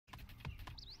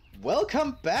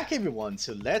Welcome back everyone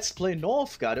to Let's Play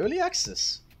Northgard Early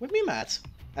Access with me, Matt,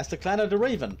 as the Clan of the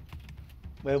Raven,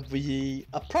 where we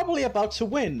are probably about to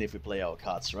win if we play our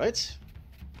cards right.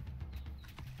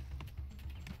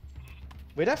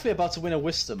 We're definitely about to win a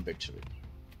wisdom victory,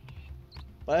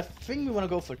 but I think we want to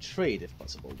go for trade if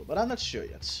possible, but I'm not sure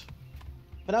yet.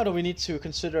 But now that we need to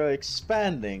consider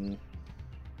expanding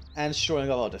and shoring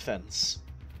up our defense.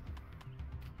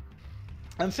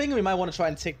 I'm thinking we might want to try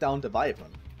and take down the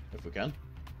Wyvern, if we can.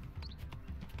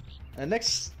 And the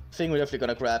next thing we're definitely going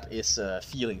to grab is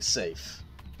feeling safe.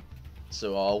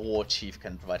 So our War Chief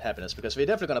can provide happiness, because we're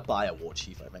definitely going to buy a War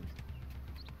Chief, I think.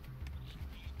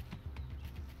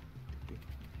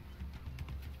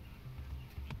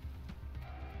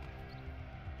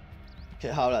 Okay,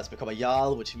 Harald has become a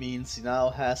Jarl, which means he now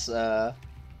has a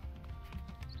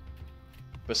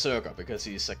Berserker, because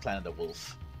he's a Clan of the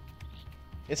Wolf.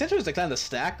 It's interesting the Clan of the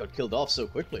Stag got killed off so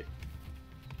quickly.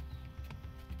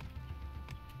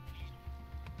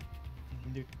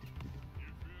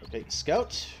 Okay,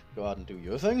 Scout, go out and do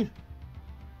your thing.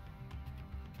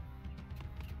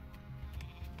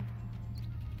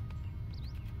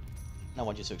 I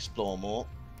want you to explore more.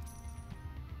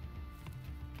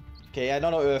 Okay,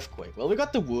 another Earthquake. Well, we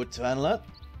got the wood to handle it.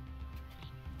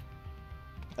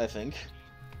 I think.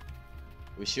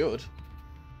 We should.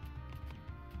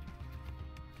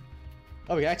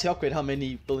 Oh, we can actually upgrade how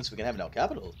many buildings we can have in our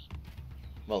capital.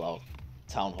 Well, our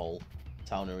town hall,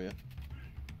 town area.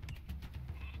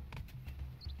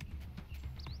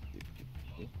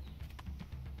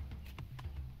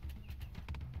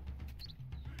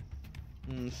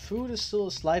 Food is still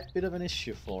a slight bit of an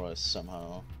issue for us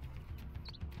somehow.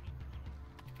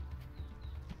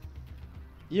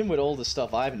 Even with all the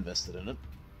stuff I've invested in it.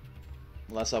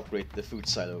 Let's upgrade the food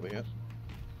side over here.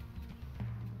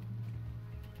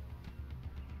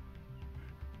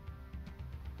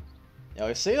 Yeah,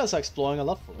 our sailors are exploring a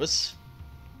lot for us.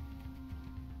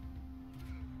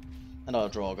 Another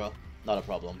Draugr, not a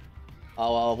problem.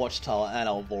 Our watchtower and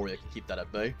our warrior can keep that at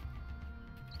bay.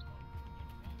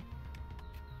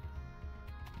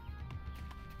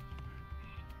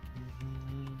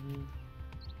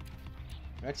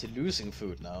 We're actually losing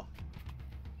food now.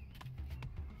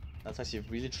 That's actually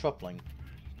really troubling.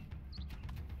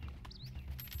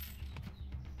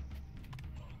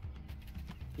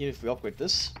 Even if we upgrade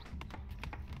this.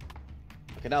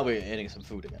 Okay, now we're eating some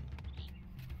food again.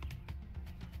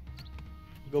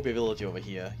 Go be a villager over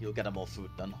here, you'll get more food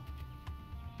then.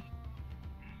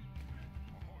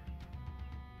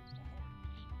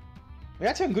 We're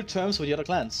actually on good terms with the other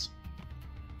clans.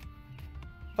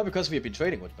 Probably because we've been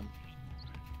trading with them.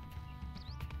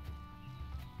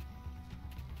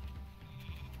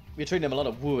 We're trading them a lot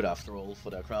of wood after all for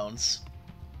their crowns.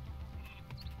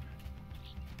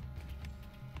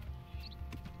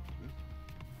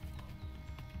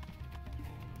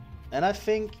 And I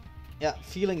think, yeah,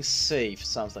 feeling safe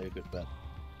sounds like a good bet.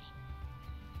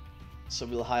 So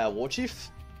we'll hire a War Chief.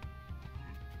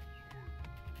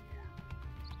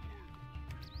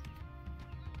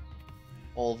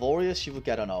 All warriors you will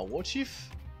get on our War Chief.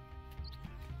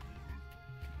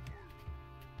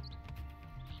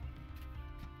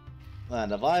 And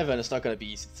the Wyvern is not going to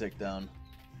be easy to take down.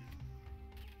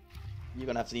 You're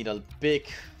going to have to need a big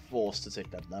force to take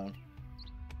that down.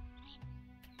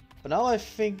 But now I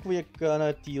think we're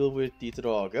gonna deal with the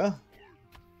Draugr.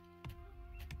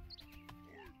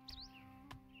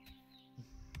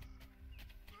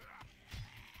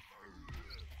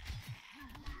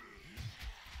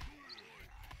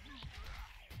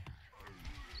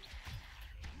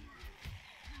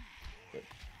 Good.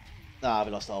 Ah,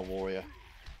 we lost our warrior.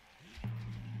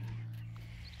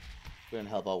 We're gonna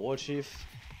help our war chief.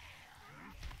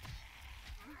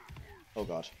 Oh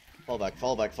god. Fall back,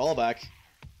 fall back, fall back!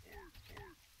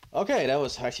 Okay, that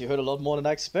was actually hurt a lot more than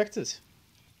I expected.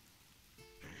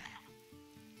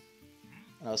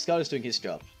 And our scout is doing his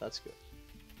job. That's good.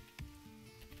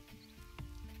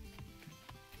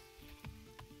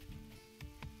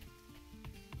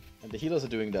 And the healers are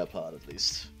doing their part at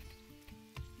least.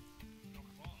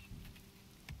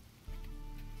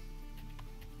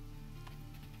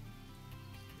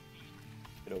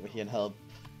 Get over here and help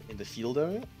in the field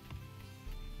area.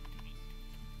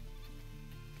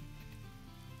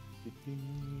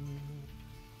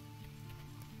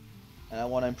 And I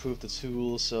want to improve the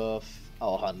tools of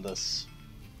our hunters,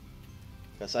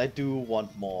 because I do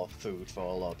want more food for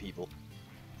all our people.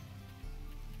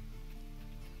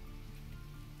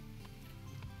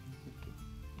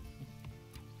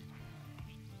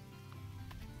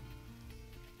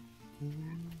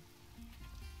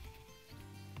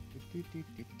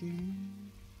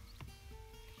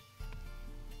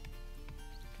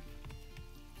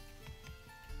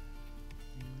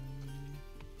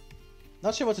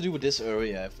 Not sure what to do with this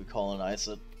area if we colonize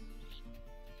it.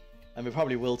 And we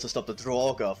probably will to stop the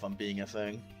Draugr from being a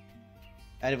thing.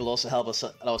 And it will also help us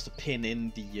allow us to pin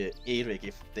in the Eric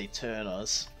if they turn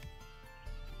us.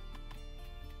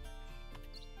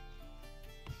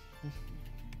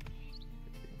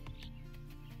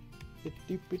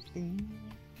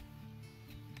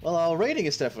 Well, our rating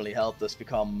has definitely helped us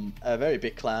become a very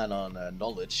big clan on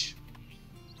knowledge.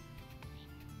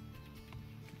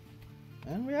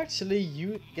 And we're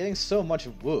actually getting so much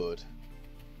wood.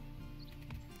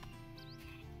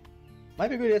 Might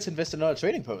be good to invest in another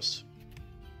trading post.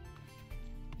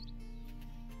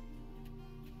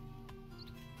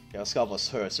 Yeah, our scout was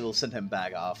hurt, so we'll send him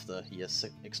back after he has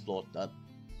explored that.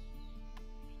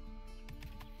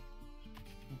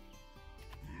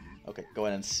 Okay, go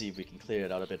in and see if we can clear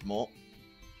it out a bit more.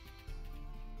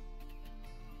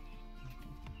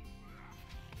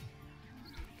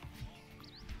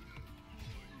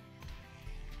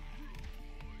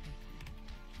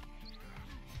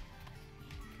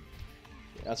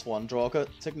 Okay, that's one Draugr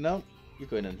taken down. You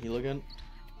go in and heal again.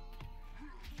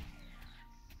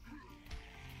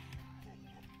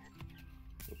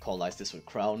 We'll colonize this with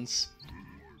crowns.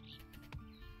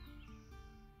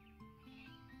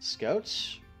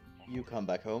 Scouts. You come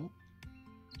back home.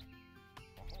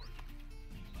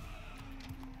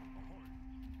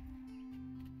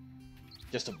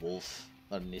 Just a wolf,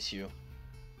 not an issue.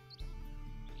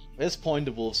 At this point,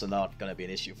 the wolves are not gonna be an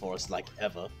issue for us, like,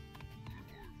 ever.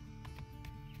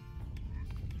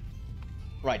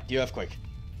 Right, the earthquake.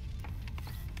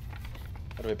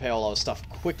 Gotta repair all our stuff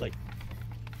quickly.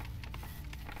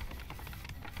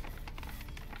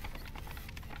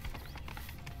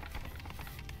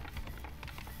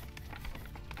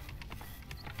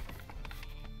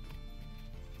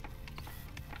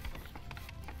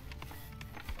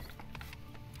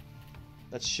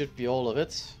 That should be all of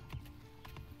it.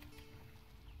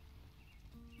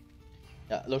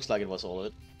 Yeah, it looks like it was all of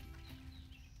it.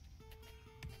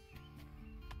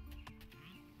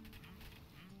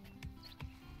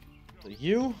 So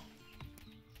you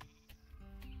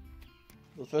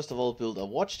will first of all build a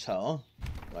watchtower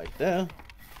right there.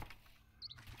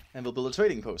 And we'll build a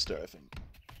trading post there, I think.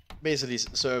 Basically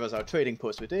serve as our trading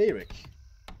post with Eric.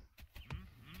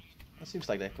 That seems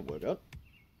like that could work out.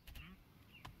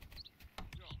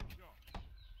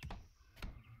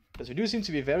 Because we do seem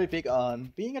to be very big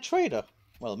on being a trader.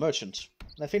 Well, merchant.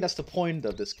 And I think that's the point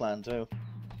of this clan too.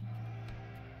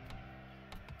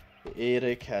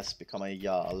 Eric has become a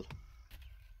Jarl.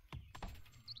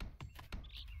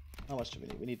 How much do we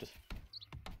need? We need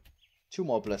 2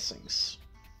 more blessings.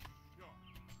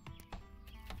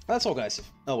 Let's organize it.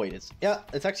 Oh wait, it's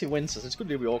actually Windsor, so it's good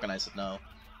to reorganize it now.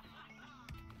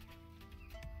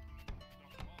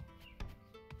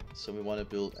 So we want to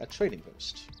build a trading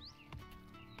post.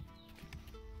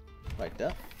 Right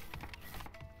there.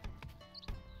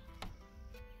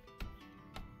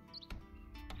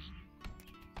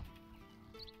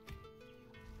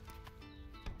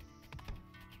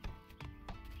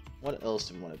 What else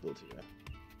do we want to build here?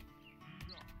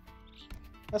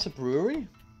 That's a brewery?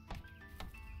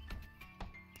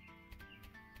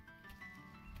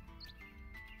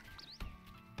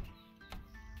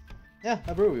 Yeah,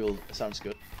 a brewery sounds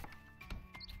good.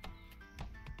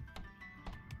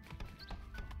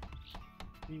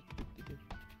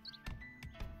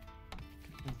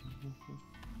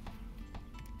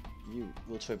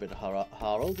 We'll trade with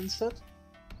Harold instead.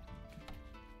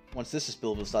 Once this is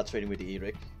built, we'll start trading with the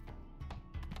Eric.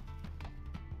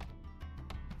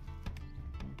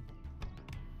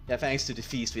 Yeah, thanks to the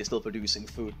feast, we're still producing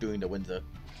food during the winter.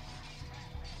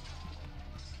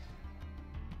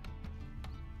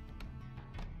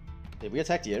 Did we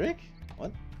attack the Eric?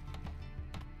 What?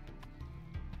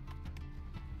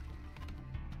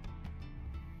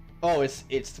 Oh, it's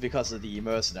because of the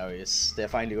mercenaries. They're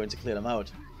finally going to clear them out.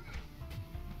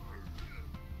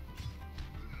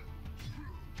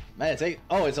 Man,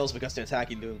 it's also because they're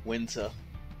attacking during winter.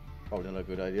 Probably not a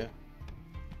good idea.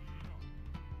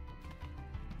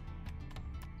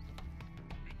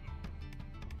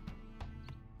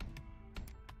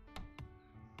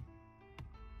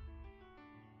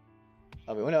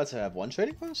 Are we only allowed to have 1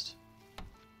 trading post?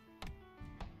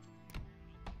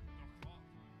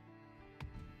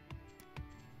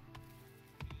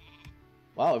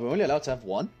 Wow, we're only allowed to have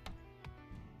 1?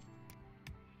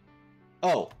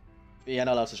 Oh, we are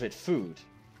not allowed to trade food.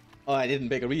 Oh, I didn't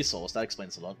make a resource, that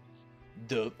explains a lot.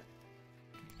 Duh.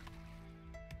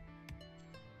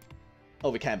 Oh,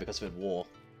 we can because we're at war.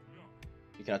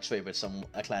 We cannot trade with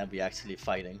a clan we're actually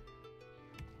fighting.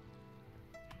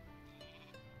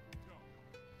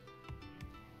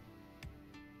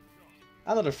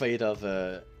 I'm not afraid of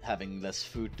having less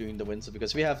food during the winter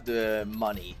because we have the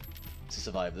money to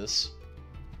survive this.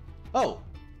 Oh!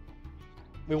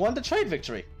 We won the trade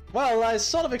victory! Well, I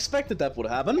sort of expected that would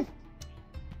happen.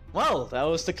 Well, that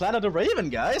was the Clan of the Raven,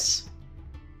 guys!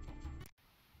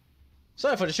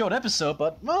 Sorry for the short episode,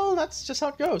 but, well, that's just how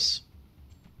it goes.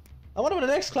 I wonder what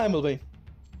the next clan will be.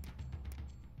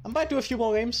 I might do a few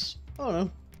more games. I don't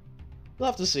know. We'll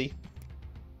have to see.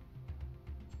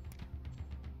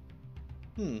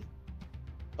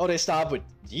 Oh, they start with...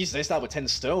 Jeez, they start with 10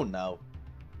 stone now.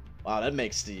 Wow, that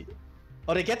makes the...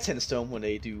 Oh, they get 10 stone when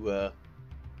they do...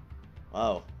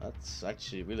 Wow, that's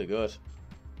actually really good.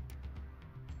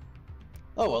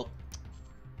 Oh well.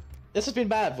 This has been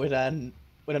bad with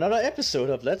another episode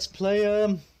of Let's Play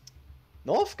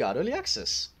Northgard Early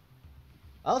Access.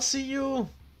 I'll see you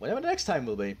whenever the next time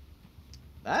will be.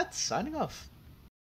 Matt, signing off.